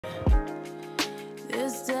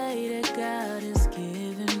this day that God has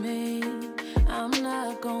given me, I'm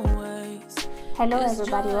not gonna waste. Hello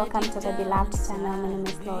everybody, welcome to the beloved channel. My name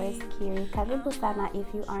is Loise Kiiri. Karibu sana if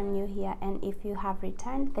you are new here, and if you have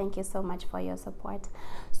returned, thank you so much for your support.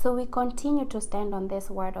 So we continue to stand on this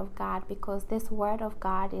word of God, because this word of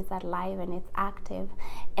God is alive and it's active.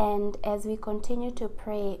 And as we continue to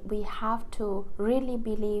pray, we have to really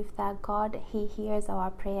believe that God, He hears our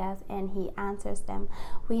prayers and He answers them.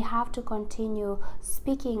 We have to continue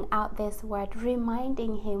speaking out this word,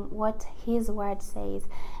 reminding Him what His word says,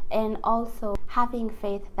 and also having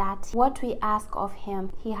faith that what we ask of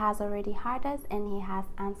Him, He has already heard us and He has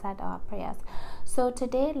answered our prayers. So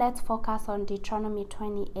today, let's focus on Deuteronomy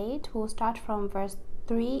 28. We'll start from verse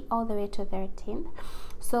 3 all the way to 13.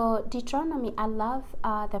 So Deuteronomy, I love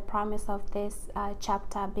the promise of this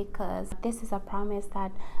chapter, because this is a promise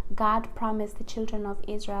that God promised the children of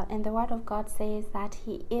Israel, and the word of God says that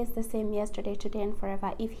He is the same yesterday, today, and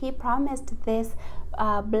forever. If He promised this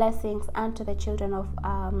blessings unto the children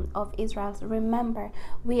of Israel, remember,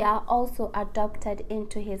 we are also adopted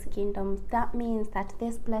into His kingdom. That means that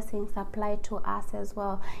these blessings apply to us as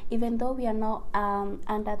well. Even though we are not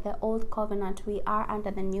under the old covenant, we are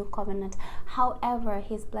under the new covenant. However,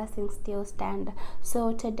 His blessings still stand.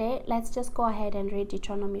 So today, let's just go ahead and read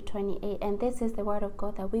Deuteronomy 28, and this is the word of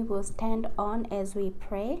God that we will stand on as we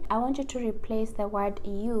pray. I want you to replace the word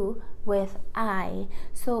you with I.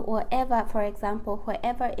 So whatever, for example,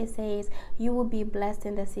 wherever it says you will be blessed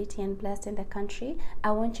in the city and blessed in the country,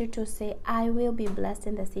 I want you to say I will be blessed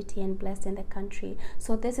in the city and blessed in the country.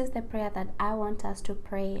 So this is the prayer that I want us to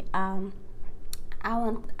pray. I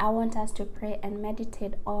want us to pray and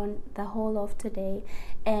meditate on the whole of today,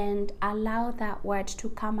 and allow that word to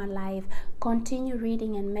come alive. Continue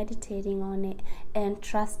reading and meditating on it, and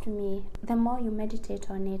trust me, the more you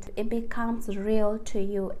meditate on it, it becomes real to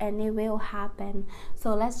you, and it will happen.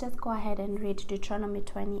 So let's just go ahead and read Deuteronomy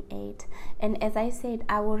 28. And as I said,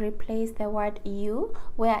 I will replace the word you,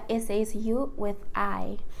 where it says you, with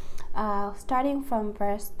I. Starting from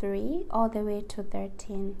verse 3 all the way to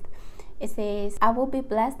 13. It says, I will be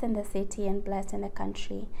blessed in the city and blessed in the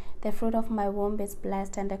country. The fruit of my womb is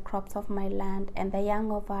blessed, and the crops of my land, and the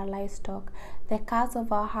young of our livestock. The calves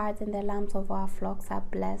of our herds and the lambs of our flocks are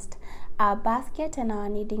blessed. Our basket and our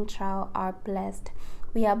kneading trough are blessed.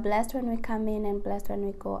 We are blessed when we come in and blessed when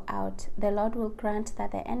we go out. The Lord will grant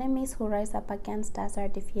that the enemies who rise up against us are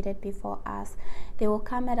defeated before us. They will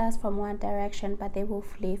come at us from one direction, but they will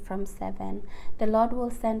flee from seven. The Lord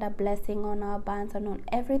will send a blessing on our barns and on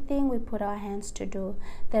everything we put our hands to do.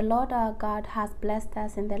 The Lord our God has blessed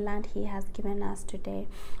us in the land He has given us today.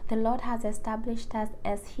 The Lord has established us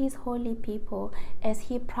as His holy people, as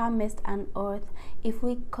He promised on earth. If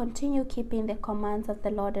we continue keeping the commands of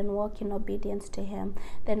the Lord and walk in obedience to Him,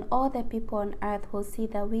 then all the people on earth will see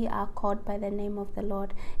that we are called by the name of the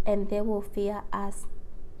Lord, and they will fear us.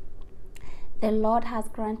 The Lord has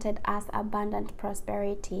granted us abundant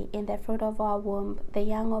prosperity in the fruit of our womb, the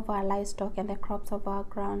young of our livestock, and the crops of our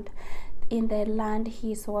ground, in the land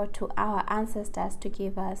He swore to our ancestors to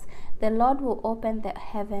give us. The Lord will open the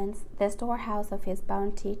heavens, the storehouse of His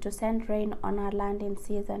bounty, to send rain on our land in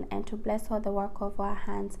season, and to bless all the work of our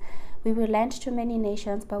hands. We will lend to many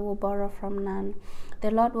nations, but will borrow from none. The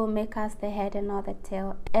Lord will make us the head and not the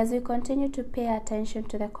tail. As we continue to pay attention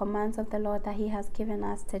to the commands of the Lord that He has given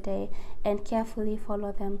us today, and carefully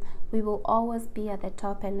follow them, we will always be at the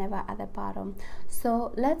top and never at the bottom.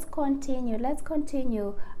 So let's continue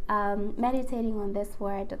meditating on this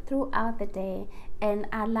word throughout the day, and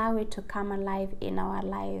allow it to come alive in our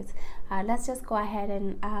lives. Let's just go ahead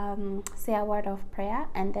and say a word of prayer,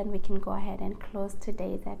 and then we can go ahead and close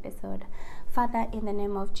today's episode. Father, in the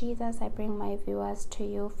name of Jesus, I bring my viewers to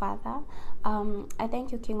you, Father. I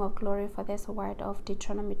thank you, King of Glory, for this word of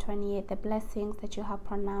Deuteronomy 28, the blessings that you have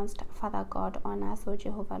pronounced, Father God, on us, O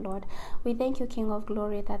Jehovah, Lord. We thank you, King of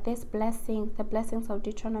Glory, that this blessing, the blessings of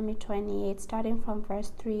Deuteronomy 28, starting from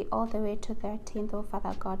verse 3 all the way to 13, O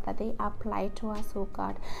Father God, that they apply to us, O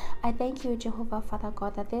God. I thank you, Jehovah, Father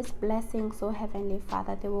God, that these blessings, O Heavenly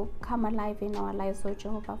Father, they will come alive in our lives, O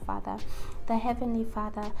Jehovah, Father. The Heavenly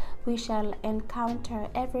Father, we shall encounter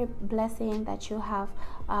every blessing that you have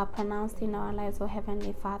pronounced in our lives, O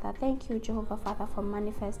Heavenly Father. Thank you, Jehovah, Father, for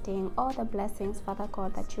manifesting all the blessings, Father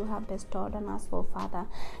God, that you have bestowed on us, O Father.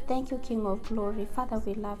 Thank you, King of Glory. Father,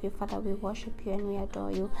 we love you. Father, we worship you and we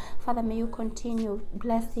adore you. Father, may you continue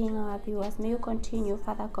blessing our viewers. May you continue,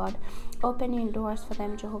 Father God, opening doors for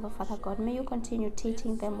them, Jehovah, Father God. May you continue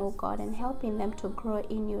teaching them, O God, and helping them to grow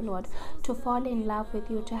in you, Lord, to fall in love with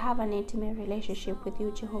you, to have an intimate relationship with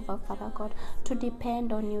you, Jehovah, Father God, to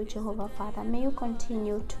depend on you, Jehovah, Father. May you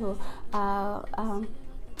continue to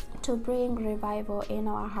to bring revival in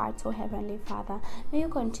our hearts, oh Heavenly Father. May you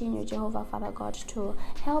continue, Jehovah Father God, to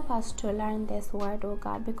help us to learn this word, oh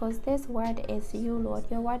God, because this word is you, Lord.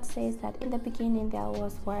 Your word says that in the beginning there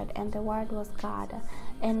was word, and the word was God.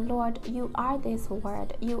 And Lord, you are this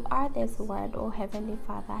word. You are this word, oh Heavenly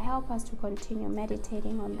Father. Help us to continue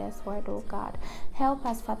meditating on this word, oh God. Help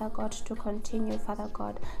us, Father God, to continue, Father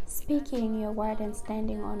God, speaking your word and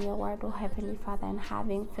standing on your word, oh Heavenly Father, and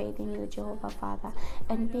having faith in you, Jehovah Father,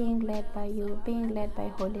 and being led by you, being led by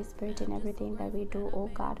Holy Spirit in everything that we do, oh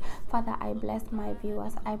God. Father, I bless my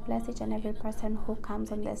viewers. I bless each and every person who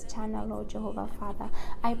comes on this channel, oh Jehovah Father.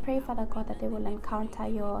 I pray, Father God, that they will encounter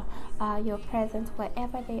your presence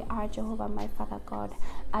wherever they are, Jehovah, my Father God.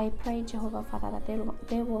 I pray, Jehovah Father, that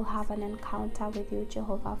they will have an encounter with you,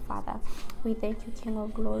 Jehovah Father. We thank you, King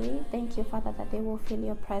of Glory. Thank you, Father, that they will feel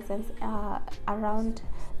your presence around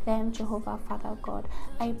them, Jehovah Father God.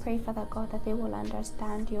 I pray, Father God, that they will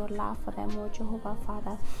understand your love for them, oh Jehovah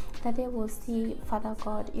Father, that they will see, Father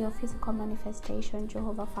God, your physical manifestation,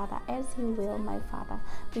 Jehovah Father, as you will, my Father.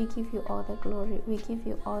 We give you all the glory, we give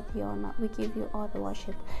you all the honor, we give you all the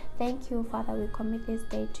worship. Thank you, Father. We commit this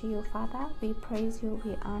day to you, Father. We praise you,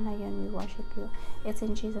 we honor you, and we worship you. It's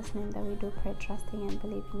in Jesus' name that we do pray, trusting and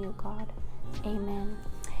believing you, God. Amen.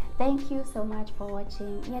 Thank you so much for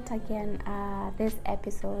watching yet again this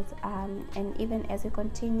episode, and even as we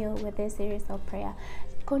continue with this series of prayer,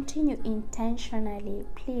 continue intentionally,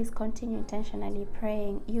 please continue intentionally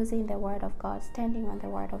praying, using the word of God, standing on the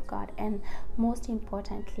word of God, and most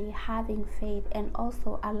importantly, having faith and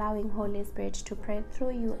also allowing Holy Spirit to pray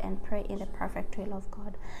through you and pray in the perfect will of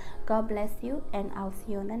God. God bless you, and I'll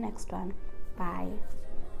see you on the next one. Bye.